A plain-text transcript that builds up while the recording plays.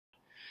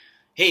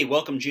Hey,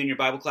 welcome junior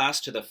Bible class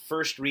to the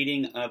first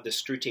reading of the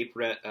Screwtape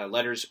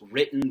letters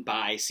written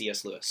by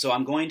C.S. Lewis. So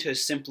I'm going to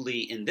simply,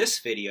 in this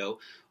video,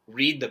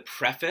 read the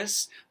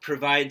preface,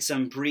 provide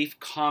some brief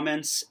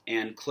comments,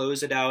 and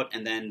close it out,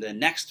 and then the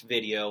next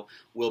video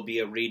will be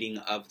a reading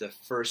of the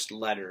first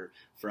letter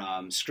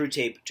from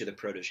Screwtape to the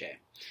protege.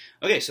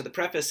 Okay, so the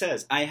preface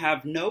says, I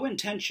have no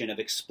intention of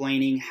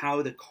explaining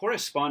how the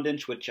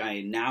correspondence which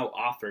I now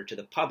offer to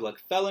the public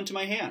fell into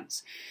my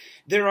hands.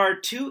 There are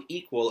two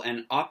equal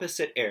and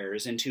opposite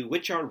errors into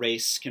which our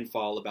race can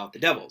fall about the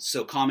devils.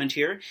 So comment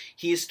here,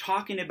 he's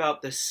talking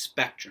about the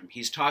spectrum.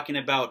 He's talking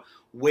about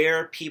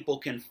where people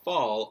can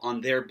fall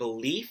on their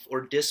belief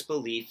or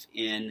disbelief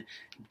in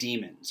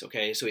demons.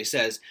 Okay, so he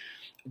says,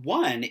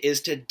 one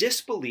is to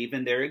disbelieve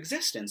in their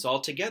existence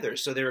altogether.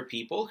 So there are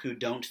people who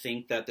don't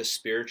think that the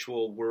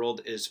spiritual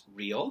world is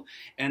real,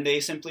 and they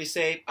simply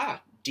say,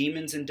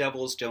 demons and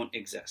devils don't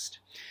exist.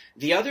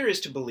 The other is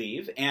to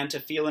believe and to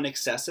feel an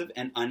excessive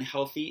and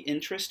unhealthy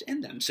interest in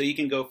them. So you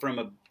can go from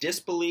a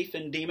disbelief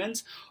in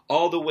demons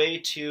all the way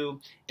to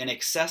an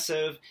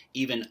excessive,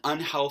 even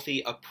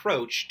unhealthy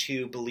approach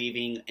to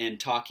believing and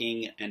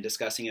talking and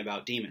discussing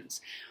about demons.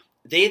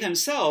 They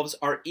themselves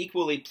are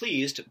equally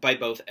pleased by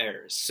both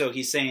errors. So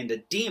he's saying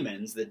the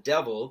demons, the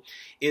devil,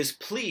 is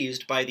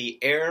pleased by the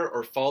error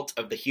or fault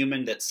of the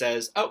human that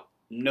says,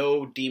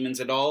 no demons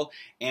at all,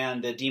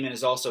 and the demon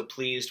is also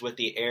pleased with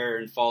the error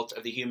and fault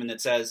of the human that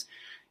says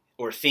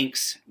or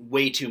thinks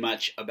way too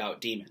much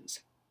about demons.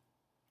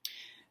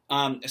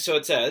 So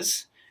it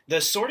says, the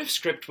sort of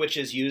script which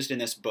is used in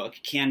this book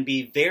can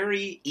be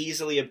very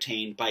easily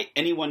obtained by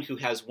anyone who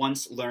has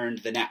once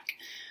learned the knack.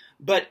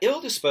 But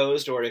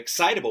ill-disposed or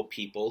excitable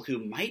people who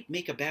might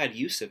make a bad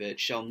use of it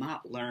shall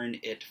not learn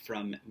it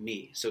from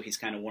me. So he's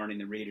kind of warning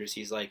the readers.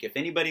 He's like, if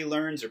anybody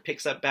learns or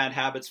picks up bad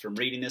habits from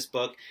reading this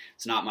book,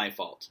 it's not my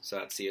fault. So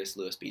that's C.S.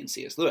 Lewis being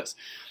C.S. Lewis.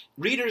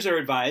 Readers are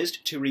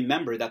advised to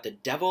remember that the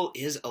devil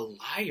is a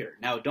liar.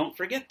 Now, don't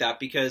forget that,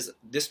 because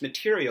this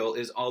material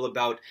is all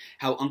about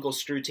how Uncle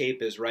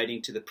Screwtape is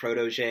writing to the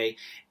protege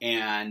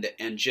and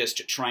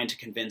just trying to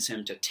convince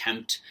him to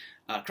tempt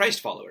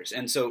Christ followers.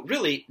 And so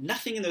really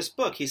nothing in this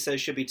book, he says,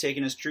 should be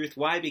taken as truth.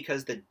 Why?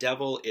 Because the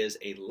devil is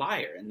a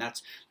liar. And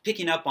that's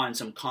picking up on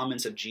some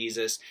comments of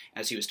Jesus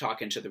as he was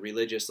talking to the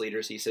religious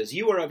leaders. He says,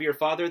 you are of your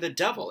father the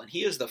devil, and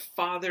he is the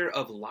father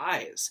of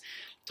lies,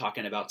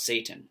 talking about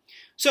Satan.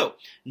 So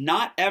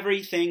not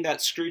everything that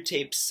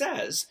Screwtape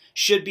says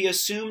should be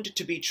assumed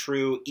to be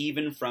true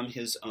even from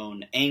his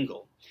own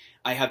angle.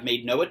 I have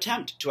made no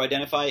attempt to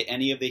identify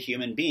any of the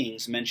human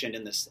beings mentioned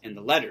in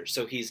the letter.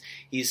 So he's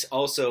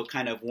also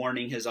kind of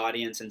warning his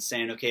audience and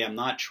saying, okay, I'm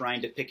not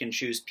trying to pick and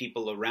choose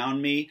people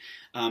around me,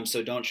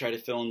 so don't try to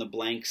fill in the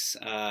blanks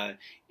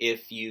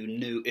if you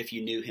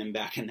knew him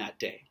back in that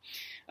day.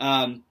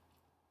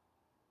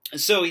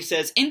 So he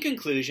says, in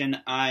conclusion,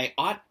 I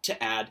ought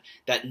to add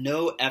that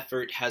no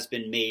effort has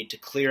been made to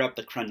clear up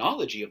the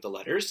chronology of the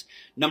letters.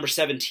 Number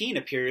 17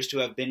 appears to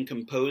have been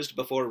composed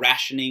before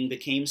rationing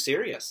became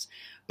serious.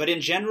 But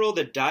in general,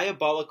 the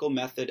diabolical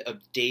method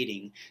of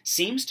dating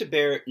seems to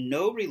bear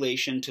no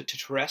relation to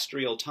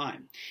terrestrial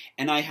time,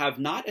 and I have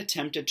not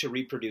attempted to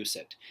reproduce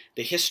it.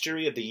 The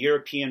history of the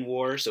European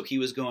War, so he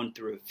was going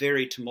through a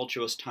very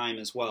tumultuous time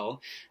as well,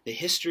 the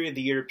history of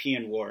the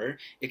European War,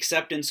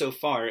 except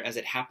insofar as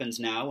it happens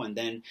now and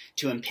then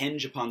to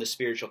impinge upon the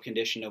spiritual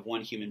condition of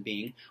one human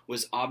being,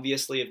 was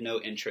obviously of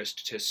no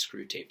interest to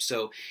Screwtape.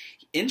 So,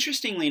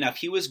 interestingly enough,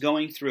 he was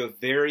going through a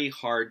very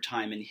hard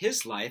time in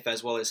his life,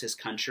 as well as his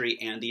country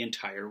and the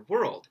entire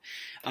world.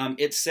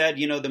 It said,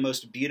 the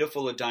most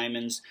beautiful of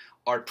diamonds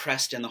are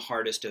pressed in the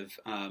hardest of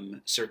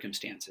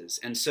circumstances.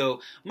 And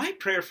so my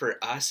prayer for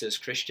us as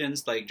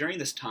Christians, like during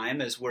this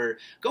time, as we're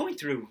going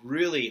through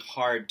really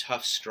hard,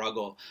 tough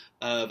struggle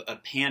of a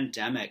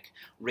pandemic,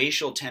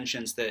 racial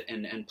tensions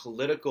and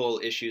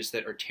political issues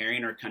that are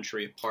tearing our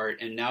country apart,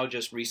 and now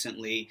just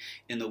recently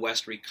in the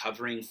West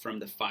recovering from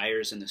the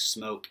fires and the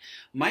smoke,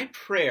 my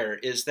prayer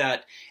is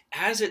that,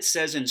 as it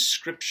says in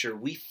Scripture,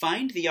 we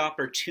find the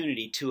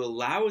opportunity to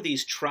allow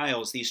these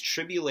trials, these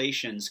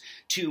tribulations,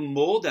 to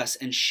mold us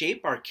and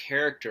shape our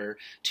character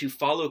to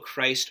follow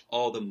Christ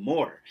all the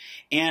more.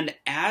 And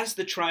as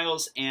the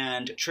trials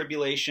and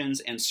tribulations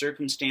and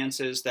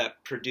circumstances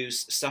that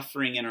produce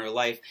suffering in our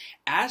life,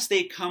 as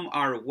they come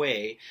our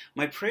way,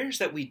 my prayer is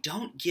that we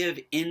don't give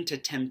in to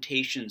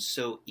temptation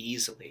so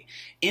easily.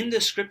 In the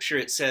Scripture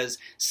it says,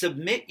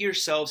 submit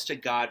yourselves to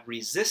God,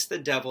 resist the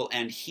devil,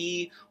 and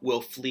he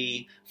will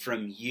flee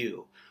from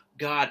you.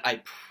 God,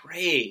 I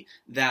pray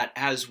that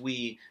as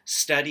we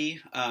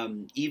study,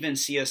 even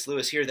C.S.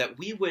 Lewis here, that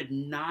we would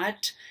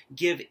not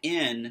give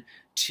in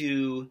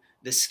to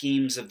the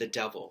schemes of the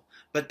devil,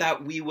 but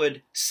that we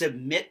would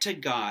submit to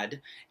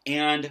God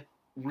and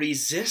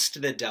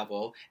resist the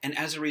devil, and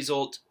as a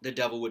result, the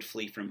devil would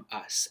flee from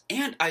us.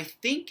 And I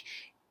think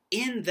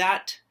in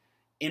that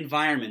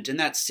environment, in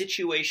that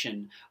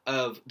situation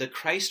of the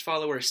Christ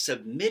follower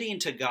submitting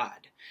to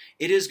God,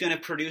 It is going to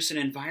produce an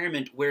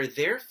environment where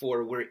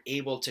therefore we're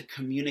able to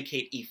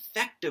communicate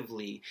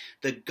effectively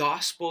the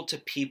gospel to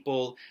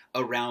people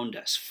around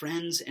us,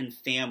 friends and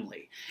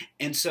family.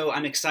 And so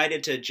I'm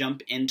excited to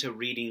jump into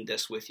reading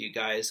this with you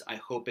guys. I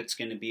hope it's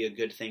going to be a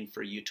good thing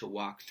for you to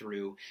walk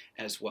through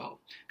as well.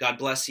 God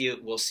bless you.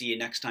 We'll see you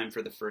next time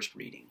for the first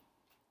reading.